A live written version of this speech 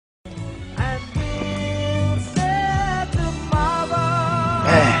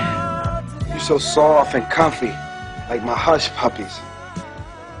so soft and comfy, like my hush puppies.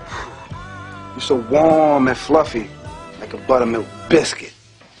 You're so warm and fluffy, like a buttermilk biscuit.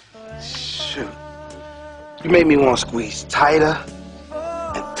 Shoot. You make me want to squeeze tighter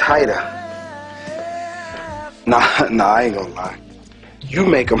and tighter. Nah, I ain't gonna lie. You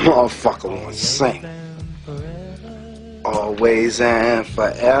make a motherfucker want to sing. Always and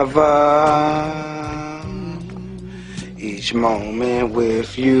forever. Each moment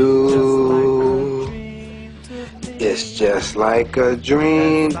with you. It's just like a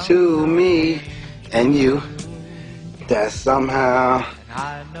dream to me and you. That somehow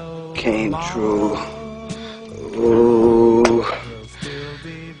came true. Ooh.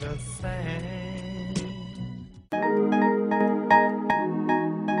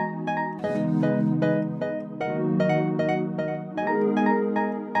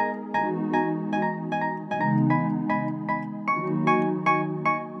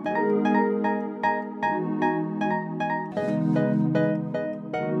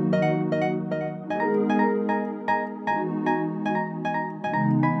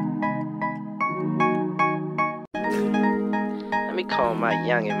 Let me call my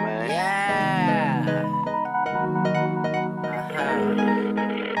youngin', man. Yeah.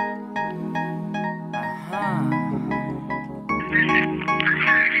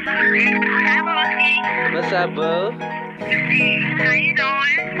 What's up, boo? How you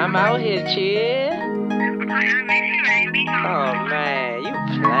doing? I'm out here, chill. I miss you, baby. Oh, man, you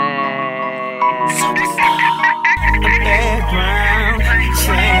playing.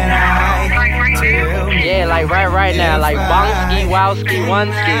 Yeah, like right now, like bongski, wowski,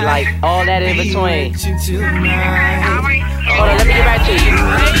 oneski, like all that in between. Hold on, let me get back to you.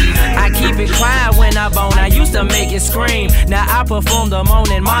 I keep it quiet when I bone. I used to make it scream. Now I perform the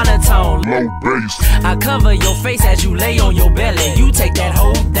moaning monotone. Low bass. I cover your face as you lay on your belly. You take that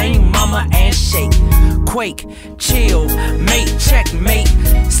whole thing, mama, and shake. Quake, chill, mate, checkmate.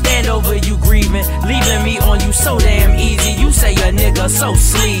 Stand over you grieving, leaving me on you so damn easy. You say a nigga so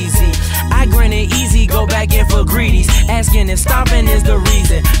sleazy. I grin and easy, go back in for greedies, asking if stopping is the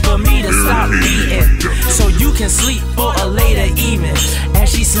reason for me to stop beating, so you can sleep for a later evening. As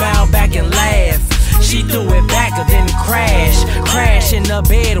she smiled back and laughed, she threw it back then crash in the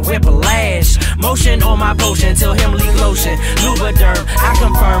bed, whiplash. Motion on my potion till him leak lotion. Lubriderm, I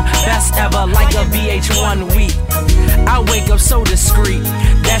confirm, best ever like a VH1 week. I wake up so discreet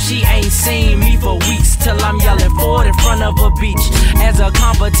that she ain't seen me for weeks, till I'm yelling forward in front of a beach. As a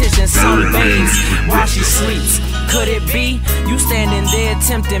competition, some babes while she sleeps. Could it be you standing there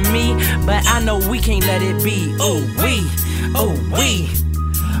tempting me? But I know we can't let it be. Ooh wee, ooh wee,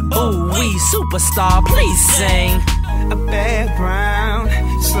 ooh wee, superstar, please sing. A background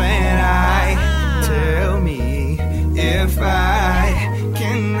slant eye, tell me if I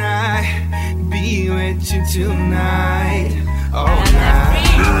can be with you tonight, all night.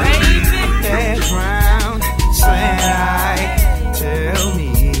 A background slant eye, tell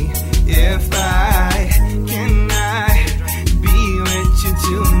me if I can be with you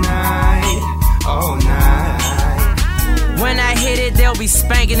tonight, all night. When I hit it, they'll be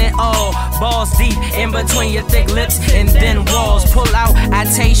spanking it all. Balls deep in between your thick lips and then walls. Pull out, I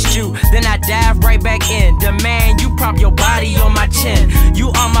taste you, then I dive right back in. Demand you prop your body on my chin. You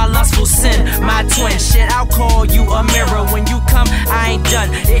are my lustful sin, my twin. Shit, I'll call you a mirror. When you come, I ain't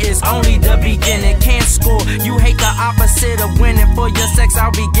done. It is only the beginning. Can't score. You hate the opposite of winning. For your sex,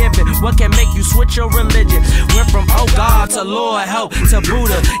 I'll be giving. What can make you switch your religion? Went from oh God to Lord help to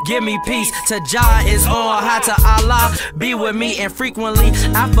Buddha. Give me peace to Jah is on high to Allah. Be with me and frequently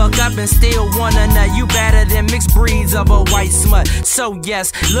I fuck up and still wanna nut. You better than mixed breeds of a white smut. So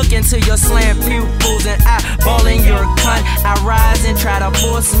yes, look into your slant pupils and eyeballing your cunt. I rise and try to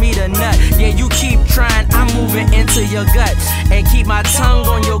force me to nut. Yeah, you keep trying, I'm moving into your gut. And keep my tongue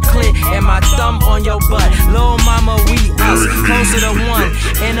on your clit and my thumb on your butt. Lil' mama, we us, closer to one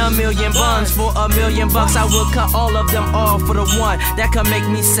in a million buns. For $1 million, I will cut all of them off for the one that could make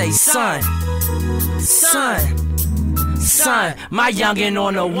me say, son, my youngin'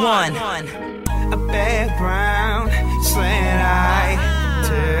 on the one. A background slant eye,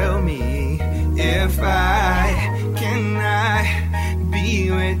 tell me if I can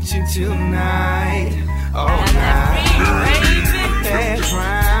be with you tonight, all night. A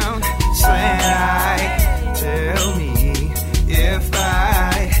background slant eye, tell me if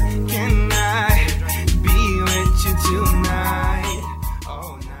I can be with you tonight,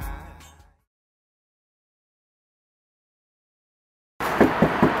 all night.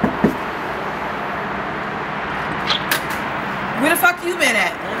 Where the fuck you been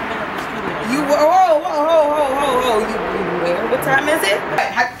at? You whoa. You where? What time is it?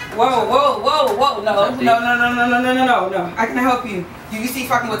 Whoa. No. I can help you. You see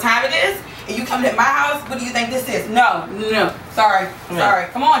fucking what time it is? And you come to my house? What do you think this is? No. Sorry.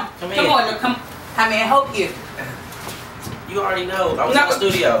 Come on. How may I help you? You already know. I was in the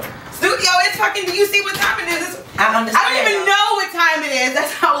studio. Studio is fucking, do you see what time it is? I understand. I don't even know what time it is.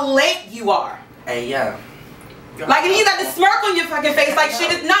 That's how late you are. Hey, yeah. Like, and you got this smirk on your fucking face like shit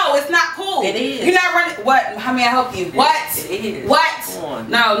is, no, it's not cool. It is. You're not running, what? How may I help you? What? It is. What? Come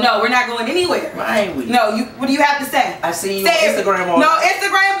on. No, we're not going anywhere. Why ain't we? No, what do you have to say? I see you on Instagram all No,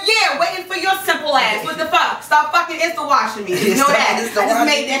 Instagram, yeah, waiting for your simple ass. What the fuck? Stop fucking Insta watching me. You know that? I just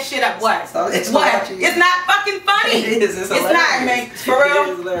made that shit up. What? What? It's not fucking funny. It is. It's hilarious. not, man. For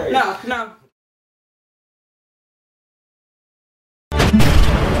real? No.